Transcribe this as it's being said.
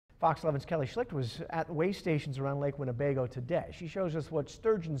Fox 11's Kelly Schlicht was at way stations around Lake Winnebago today. She shows us what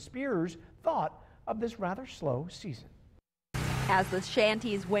sturgeon spearers thought of this rather slow season. As the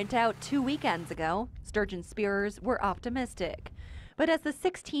shanties went out 2 weekends ago, sturgeon spearers were optimistic. But as the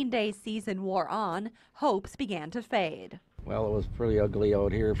 16-day season wore on, hopes began to fade. Well, it was pretty ugly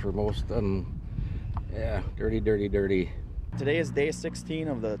out here for most of them. Yeah, dirty. Today is day 16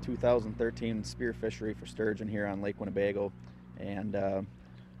 of the 2013 spear fishery for sturgeon here on Lake Winnebago. And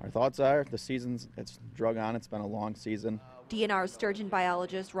our thoughts are the season's, it's drug on, it's been a long season. DNR sturgeon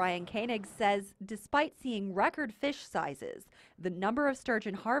biologist Ryan Koenig says despite seeing record fish sizes, the number of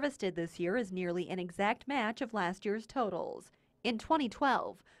sturgeon harvested this year is nearly an exact match of last year's totals. In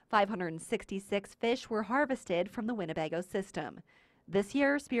 2012, 566 fish were harvested from the Winnebago system. This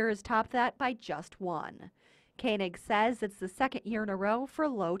year, spearers topped that by just one. Koenig says it's the second year in a row for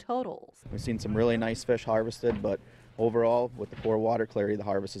low totals. We've seen some really nice fish harvested, but overall, with the poor water clarity, the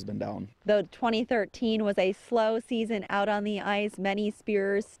harvest has been down. Though 2013 was a slow season out on the ice, many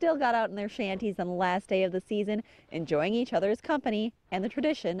spearers still got out in their shanties on the last day of the season, enjoying each other's company and the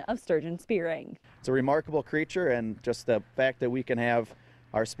tradition of sturgeon spearing. It's a remarkable creature, and just the fact that we can have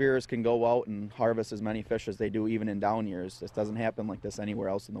our spearers can go out and harvest as many fish as they do even in down years. This doesn't happen like this anywhere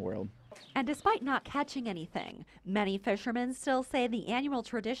else in the world. And despite not catching anything, many fishermen still say the annual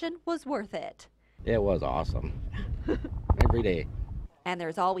tradition was worth it. It was awesome. Every day. And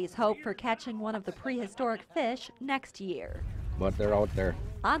there's always hope for catching one of the prehistoric fish next year. But they're out there.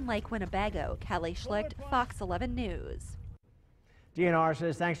 On Lake Winnebago, Kelly Schlicht, Fox 11 News. DNR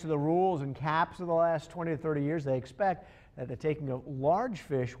says thanks to the rules and caps of the last 20 to 30 years, they expect that the taking of large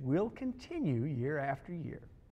fish will continue year after year.